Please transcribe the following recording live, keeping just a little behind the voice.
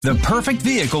The perfect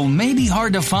vehicle may be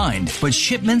hard to find, but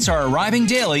shipments are arriving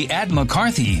daily at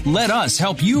McCarthy. Let us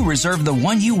help you reserve the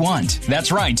one you want.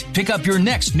 That's right. Pick up your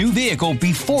next new vehicle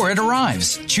before it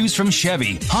arrives. Choose from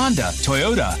Chevy, Honda,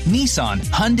 Toyota, Nissan,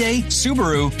 Hyundai,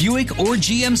 Subaru, Buick, or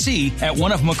GMC at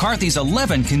one of McCarthy's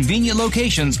 11 convenient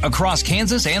locations across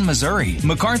Kansas and Missouri.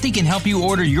 McCarthy can help you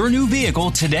order your new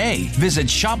vehicle today. Visit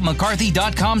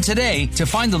shopmccarthy.com today to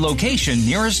find the location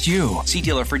nearest you. See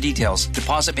dealer for details.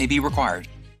 Deposit may be required.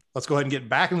 Let's go ahead and get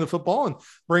back into the football and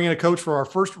bring in a coach for our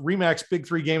first RE/MAX Big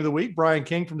 3 game of the week, Brian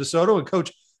King from DeSoto. And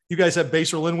Coach, you guys have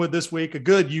Basehor Linwood this week, a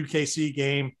good UKC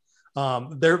game.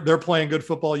 They're playing good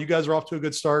football. You guys are off to a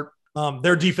good start.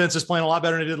 Their defense is playing a lot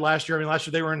better than it did last year. I mean, last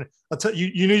year they were in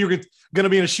you knew you were going to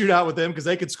be in a shootout with them because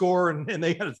they could score and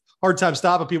they had a hard time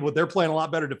stopping people, but they're playing a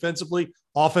lot better defensively.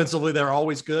 Offensively, they're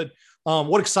always good.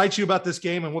 What excites you about this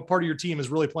game, and what part of your team is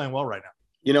really playing well right now?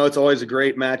 You know, it's always a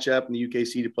great matchup in the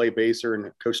UKC to play Basehor,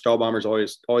 and Coach Stahlbommer's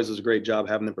always does a great job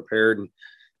having them prepared,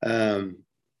 and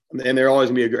they're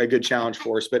always going to be a good challenge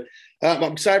for us. But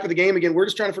I'm excited for the game. Again, we're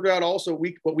just trying to figure out also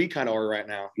what we kind of are right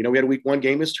now. You know, we had a week 1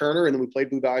 game as Turner, and then we played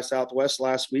Blue Valley Southwest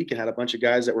last week and had a bunch of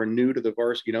guys that were new to the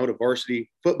varsity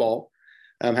football.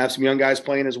 Have some young guys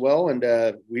playing as well, and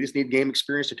we just need game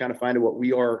experience to kind of find out what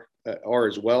we are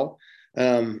as well.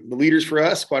 The leaders for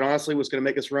us, quite honestly, what's going to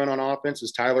make us run on offense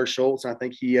is Tyler Schultz. I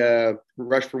think he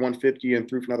rushed for 150 and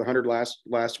threw for another 100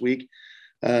 last week.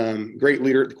 Great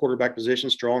leader at the quarterback position,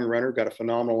 strong runner, got a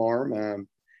phenomenal arm.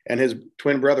 And his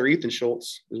twin brother, Ethan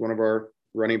Schultz, is one of our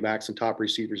running backs and top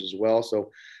receivers as well.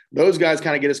 So those guys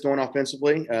kind of get us going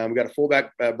offensively. We got a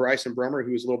fullback, Bryson Brummer,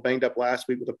 who was a little banged up last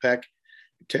week with a pec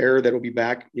tear that will be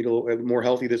back, more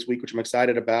healthy this week, which I'm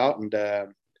excited about.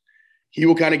 And he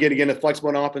will kind of get, again, a flexible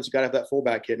on offense. Got to have that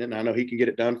fullback hitting it, and I know he can get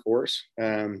it done for us.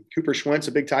 Cooper Schwentz,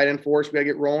 a big tight end for us. We got to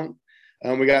get rolling.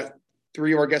 We got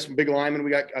 3 of our guests from big linemen.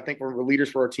 We got, I think, one of the leaders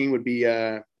for our team would be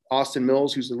Austin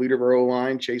Mills, who's the leader of our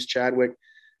O-line, Chase Chadwick,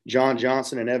 John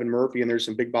Johnson, and Evan Murphy. And there's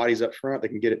some big bodies up front that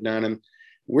can get it done. And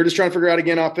we're just trying to figure out,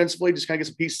 again, offensively, just kind of get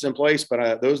some pieces in place.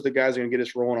 But those are the guys that are going to get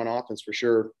us rolling on offense for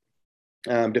sure.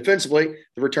 Defensively,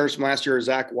 the returns from last year are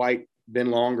Zach White, Ben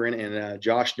Longren, and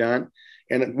Josh Dunn.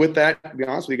 And with that, to be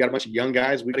honest, we got a bunch of young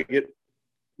guys. We got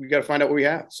to find out what we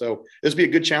have. So this will be a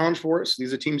good challenge for us.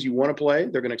 These are teams you want to play.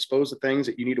 They're going to expose the things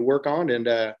that you need to work on,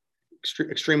 and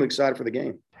extremely excited for the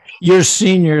game. Your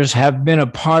seniors have been a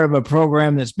part of a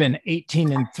program that's been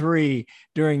 18-3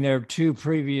 during their 2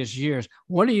 previous years.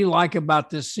 What do you like about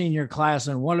this senior class,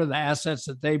 and what are the assets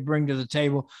that they bring to the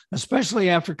table, especially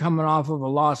after coming off of a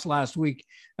loss last week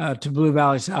to Blue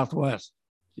Valley Southwest?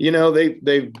 You know,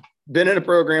 they've been in a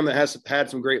program that has had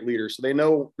some great leaders. So they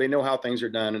know how things are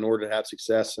done in order to have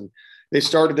success. And they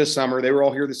started this summer. They were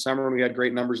all here this summer, and we had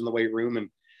great numbers in the weight room. And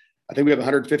I think we have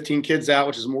 115 kids out,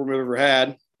 which is more than we've ever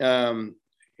had.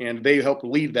 And they helped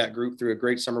lead that group through a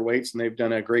great summer weights. And they've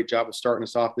done a great job of starting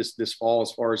us off this fall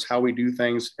as far as how we do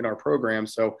things in our program.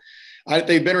 So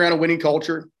they've been around a winning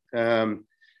culture.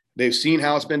 They've seen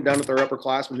how it's been done with our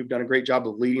upperclassmen, who've done a great job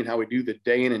of leading how we do the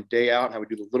day in and day out, and how we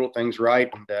do the little things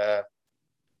right. And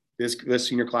this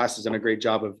senior class has done a great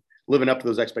job of living up to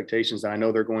those expectations. And I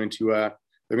know they're going to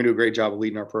do a great job of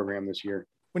leading our program this year.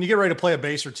 When you get ready to play a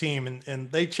Basehor team,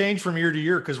 and they change from year to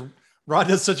year because Rod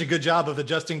does such a good job of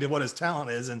adjusting to what his talent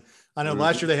is. And I know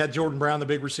last year they had Jordan Brown, the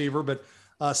big receiver, but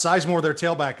Sizemore, their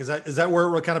tailback. Is that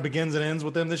where it kind of begins and ends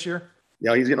with them this year?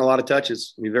 Yeah, he's getting a lot of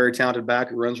touches. He's a very talented back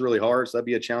who runs really hard. So that'd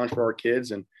be a challenge for our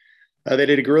kids. And they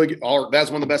did a really good. That's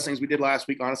one of the best things we did last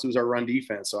week, honestly, was our run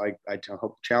defense. So I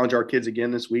hope challenge our kids again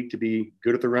this week to be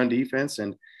good at the run defense,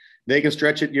 and they can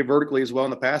stretch it vertically as well in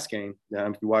the pass game.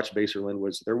 If you watch Basehor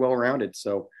Linwood, they're well rounded.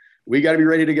 So we got to be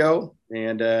ready to go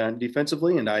and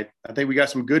defensively. And I think we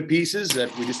got some good pieces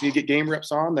that we just need to get game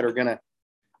reps on that are gonna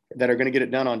get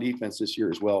it done on defense this year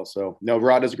as well. So no,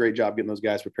 Rod does a great job getting those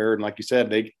guys prepared. And like you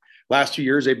said, last 2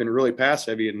 years they've been really pass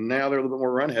heavy, and now they're a little bit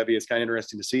more run heavy. It's kind of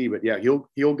interesting to see, but yeah,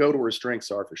 he'll go to where his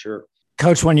strengths are for sure.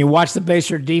 Coach, when you watch the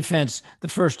Basehor defense the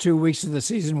first 2 weeks of the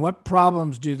season, what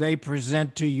problems do they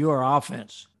present to your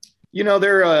offense? You know,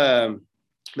 they're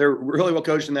really well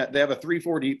coached in that they have a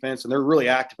 3-4 defense, and they're really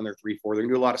active in their 3-4. They're going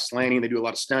to do a lot of slanting. They do a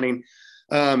lot of stunning.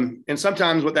 And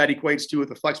sometimes what that equates to with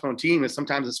the flexbone team is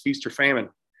sometimes it's feast or famine.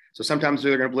 So sometimes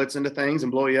they're going to blitz into things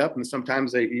and blow you up. And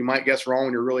sometimes you might guess wrong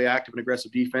when you're really active and aggressive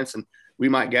defense, and we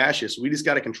might gash you. So we just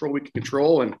got to control. We can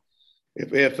control. And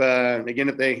if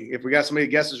we got somebody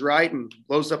that guesses right and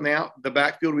blows something out the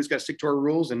backfield, we just got to stick to our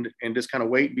rules and just kind of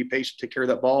wait and be patient, take care of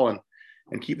that ball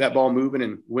and keep that ball moving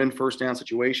and win first down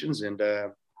situations and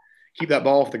keep that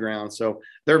ball off the ground. So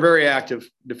they're very active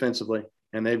defensively,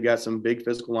 and they've got some big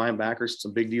physical linebackers,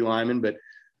 some big D linemen, but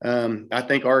I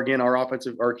think our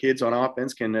kids on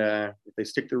offense can, if they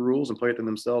stick to the rules and play it to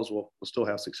themselves, we'll still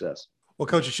have success. Well,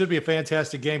 Coach, it should be a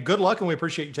fantastic game. Good luck, and we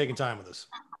appreciate you taking time with us.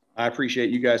 I appreciate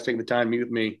you guys taking the time to meet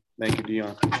with me. Thank you,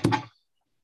 Dion.